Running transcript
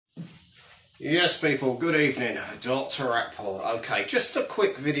Yes, people, good evening. Dr. Apple. Okay, just a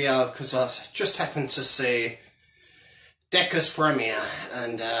quick video because I just happened to see Decca's premiere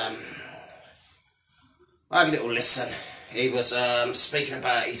and I had a little listen. He was speaking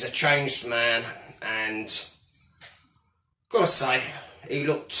about he's a changed man, and gotta say, he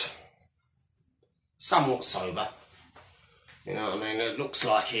looked somewhat sober. You know what I mean? It looks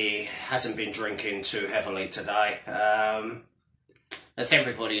like he hasn't been drinking too heavily today. As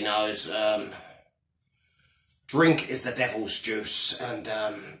everybody knows, drink is the devil's juice, and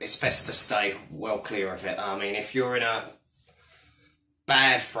it's best to stay well clear of it. I mean, if you're in a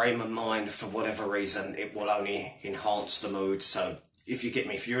bad frame of mind for whatever reason, it will only enhance the mood. So if you get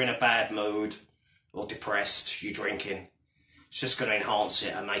me, if you're in a bad mood or depressed, you're drinking, it's just going to enhance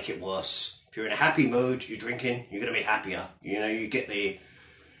it and make it worse. If you're in a happy mood, you're drinking, you're going to be happier. You know, you get the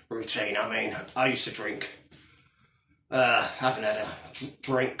routine. I mean, I used to drink. Haven't had a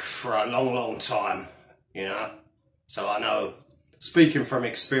drink for a long time, you know, so I know, speaking from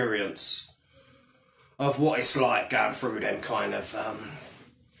experience, of what it's like going through them kind of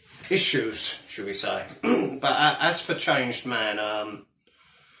issues, should we say. But as for changed man,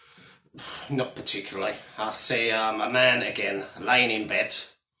 not particularly. I see a man again laying in bed,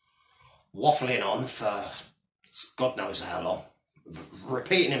 waffling on for God knows how long,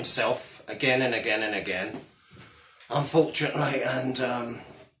 repeating himself again and again and again. Unfortunately, and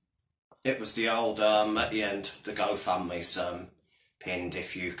it was the old, at the end, the GoFundMe's pinned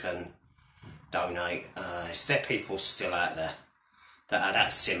if you can donate. Is there people still out there that are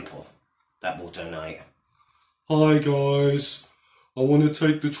that simple, that will donate? Hi guys, I want to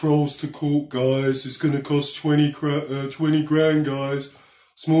take the trolls to court, guys. It's going to cost 20 grand, guys.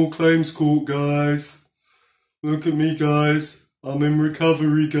 Small claims court, guys. Look at me, guys. I'm in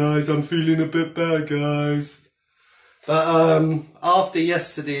recovery, guys. I'm feeling a bit bad, guys. But after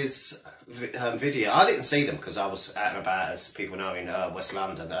yesterday's video, I didn't see them because I was out and about, as people know, in West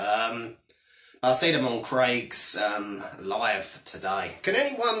London. I see them on Craig's live today. Can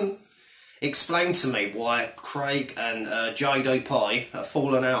anyone explain to me why Craig and JDP have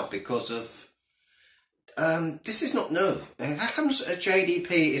fallen out because of... this is not new. How comes JDP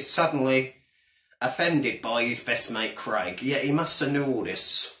is suddenly offended by his best mate Craig? Yet he must have knew all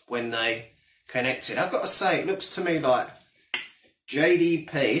this when they connected. I've got to say, it looks to me like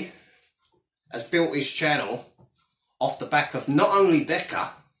JDP has built his channel off the back of not only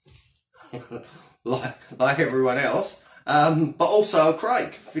Decca, like everyone else, but also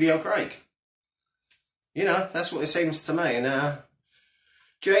Craig, Video Craig. You know, that's what it seems to me. And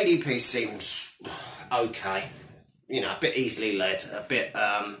JDP seems okay, you know, a bit easily led, a bit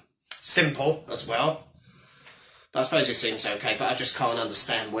simple as well. But I suppose it seems okay, but I just can't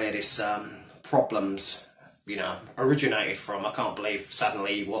understand where this problems, you know, originated from. I can't believe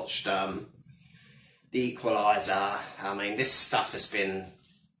suddenly he watched The Equalizer. I mean, this stuff has been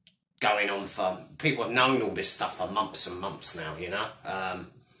going on for... People have known all this stuff for months and months now, you know.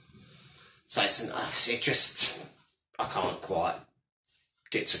 So it just... I can't quite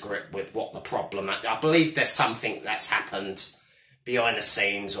get to grip with what the problem... I believe there's something that's happened behind the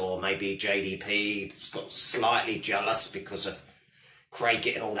scenes, or maybe JDP's got slightly jealous because of Craig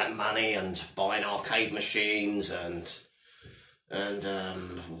getting all that money and buying arcade machines and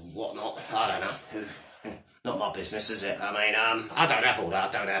whatnot. I don't know. Not my business, is it? I mean, I don't have all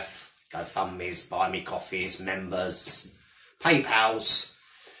that. I don't have GoFundMe's, Buy Me Coffees, members, PayPals.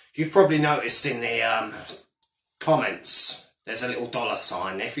 You've probably noticed in the comments, there's a little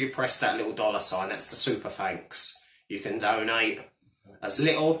 $sign. If you press that little $sign, that's the super thanks. You can donate as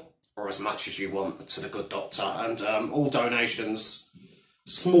little or as much as you want to the good doctor, and all donations,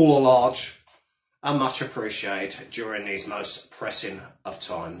 small or large, are much appreciated during these most pressing of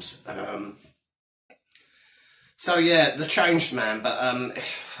times. So yeah, the changed man, but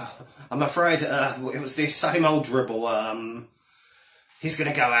I'm afraid it was the same old dribble. He's going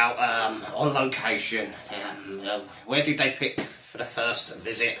to go out on location. Where did they pick for the first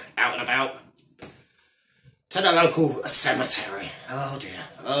visit? Out and about? To the local cemetery. Oh dear,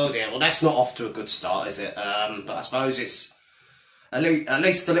 oh dear. Well, that's not off to a good start, is it? But I suppose it's at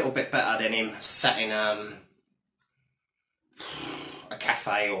least a little bit better than him sat in a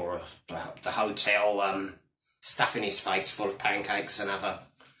cafe or the hotel, stuffing his face full of pancakes and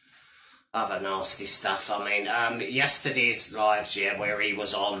other nasty stuff. I mean, yesterday's lives, yeah, where he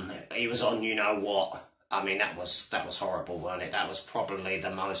was on, you know what? I mean, that was horrible, wasn't it? That was probably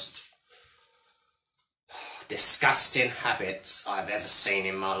the most disgusting habits I've ever seen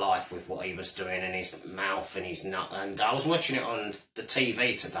in my life, with what he was doing in his mouth and his nut. And I was watching it on the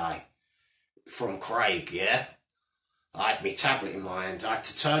TV today from Craig, yeah? I had my tablet in my hand. I had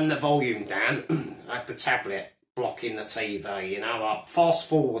to turn the volume down. I had the tablet blocking the TV, you know. I fast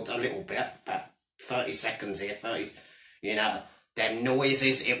forward a little bit, about 30 seconds here, 30, you know, them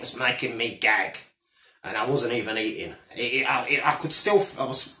noises, it was making me gag. And I wasn't even eating. I could still,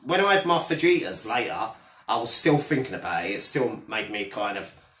 when I had my fajitas later, I was still thinking about it. It still made me kind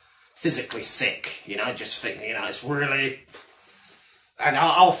of physically sick, you know, just thinking, you know, it's really... And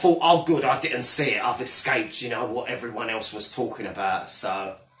I thought, oh good, I didn't see it. I've escaped, you know, what everyone else was talking about.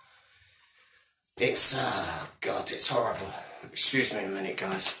 So, it's, God, it's horrible. Excuse me a minute,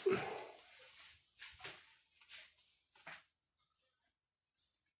 guys.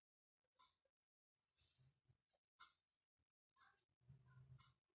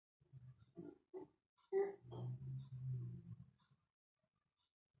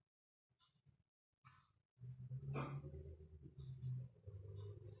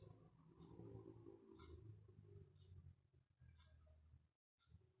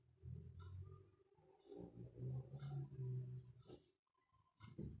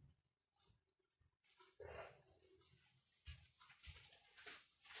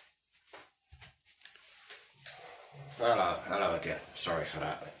 Hello again. Sorry for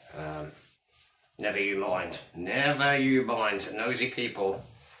that. Never you mind. Never you mind. Nosy people.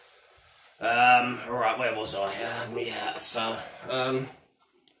 Alright, where was I? Yeah, so,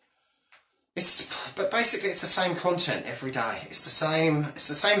 but basically it's the same content every day. It's the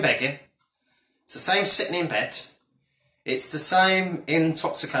same begging. It's the same sitting in bed. It's the same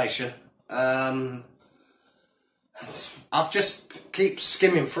intoxication. I've just keep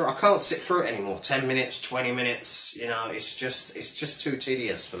skimming through. I can't sit through it anymore. 10 minutes, 20 minutes. You know, it's just too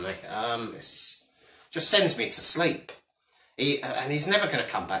tedious for me. It's just sends me to sleep. And he's never going to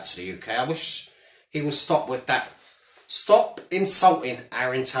come back to the UK. I wish he would stop with that. Stop insulting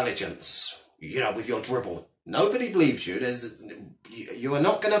our intelligence. You know, with your dribble. Nobody believes you. You are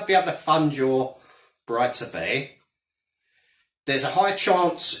not going to be able to fund your bride to be. There's a high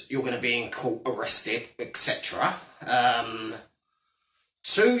chance you're going to be in court, arrested, etc.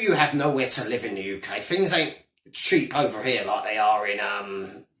 2, you have nowhere to live in the UK. Things ain't cheap over here like they are in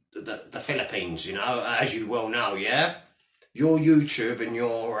the Philippines, you know, as you well know, yeah? Your YouTube and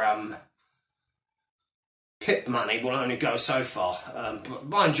your pip money will only go so far. But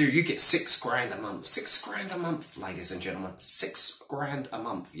mind you, you get £6 a month. £6 a month, ladies and gentlemen. £6 a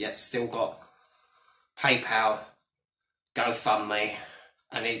month. Yet still got PayPal, GoFundMe,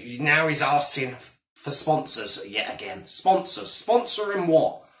 and now he's asking for sponsors yet again. Sponsors. Sponsoring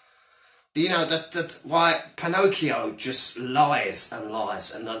what? You know, why Pinocchio just lies and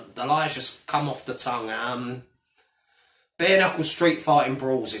lies, and the lies just come off the tongue. Bare knuckle street fighting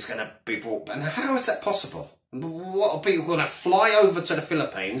brawls is going to be brought back. Now, how is that possible? What are people going to fly over to the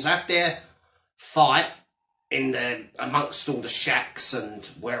Philippines, have their fight amongst all the shacks and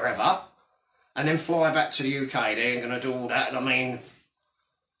wherever, and then fly back to the UK? They ain't going to do all that. I mean,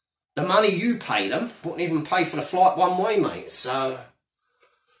 the money you pay them wouldn't even pay for the flight one way, mate. So,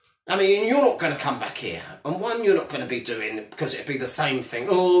 I mean, you're not going to come back here. And one, you're not going to be doing, because it'd be the same thing.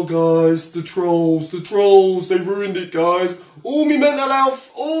 Oh, guys, the trolls, they ruined it, guys. All me mental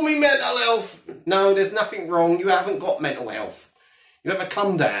health. No, there's nothing wrong. You haven't got mental health. You have a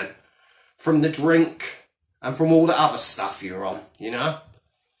come down from the drink and from all the other stuff you're on, you know?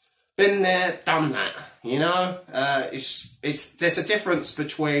 Been there, done that, you know? There's a difference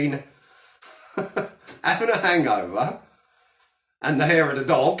between having a hangover and the hair of the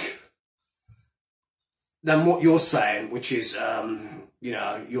dog than what you're saying, which is, you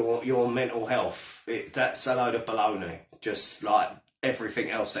know, your mental health. That's a load of baloney, just like everything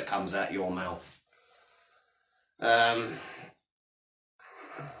else that comes out your mouth.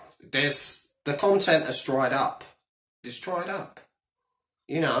 The content has dried up. It's dried up.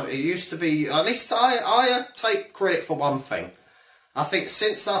 You know, it used to be, at least I take credit for one thing. I think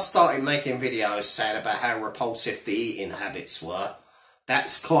since I started making videos saying about how repulsive the eating habits were,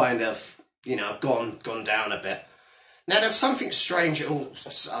 that's kind of, you know, gone down a bit. Now, there's something strange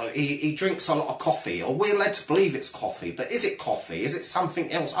also. He drinks a lot of coffee, or we're led to believe it's coffee, but is it coffee? Is it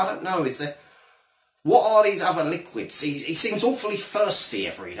something else? I don't know. What are these other liquids? He seems awfully thirsty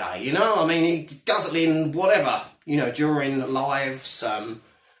every day, you know? I mean, he does it in whatever, you know, during lives,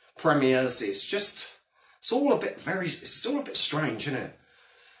 premieres. It's all a bit strange, isn't it?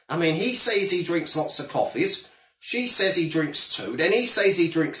 I mean, he says he drinks lots of coffees. She says he drinks 2. Then he says he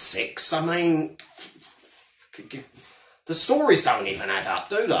drinks 6. I mean, the stories don't even add up,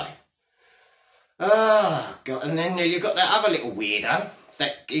 do they? Oh, God. And then you've got that other little weirdo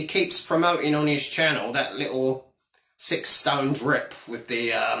that he keeps promoting on his channel, that little 6 stone drip with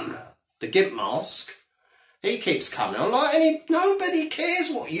the gimp mask. He keeps coming on like nobody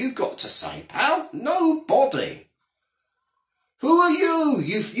cares what you've got to say, pal. Nobody. Who are you?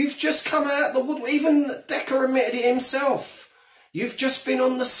 You've just come out the wood. Even Decker admitted it himself. You've just been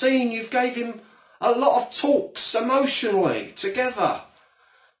on the scene. You've gave him a lot of talks emotionally together.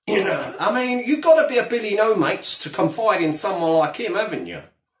 You know, I mean, you've got to be a Billy No Mates to confide in someone like him, haven't you?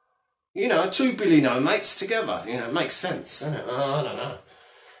 You know, two Billy No Mates together. You know, it makes sense, doesn't it? Oh, I don't know.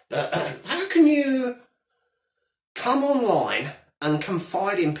 How can you come online and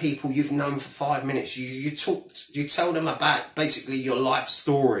confide in people you've known for 5 minutes? You tell them about basically your life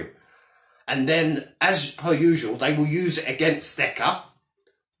story, and then, as per usual, they will use it against Decker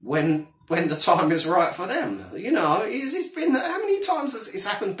when the time is right for them. You know, it's been, how many times it's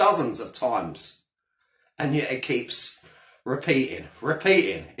happened? Dozens of times, and yet it keeps repeating.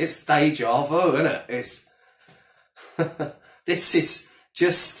 It's deja vu, isn't it? It's this is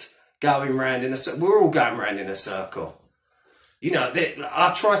just going round in a circle. We're all going round in a circle. You know,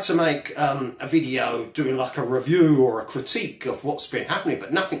 I try to make a video doing like a review or a critique of what's been happening,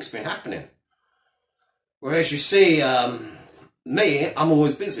 but nothing's been happening. Whereas you see, me, I'm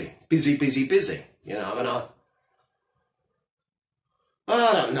always busy. You know, and I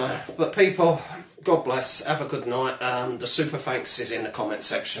don't know. But people, God bless, have a good night. The super thanks is in the comment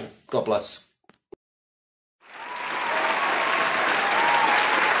section. God bless.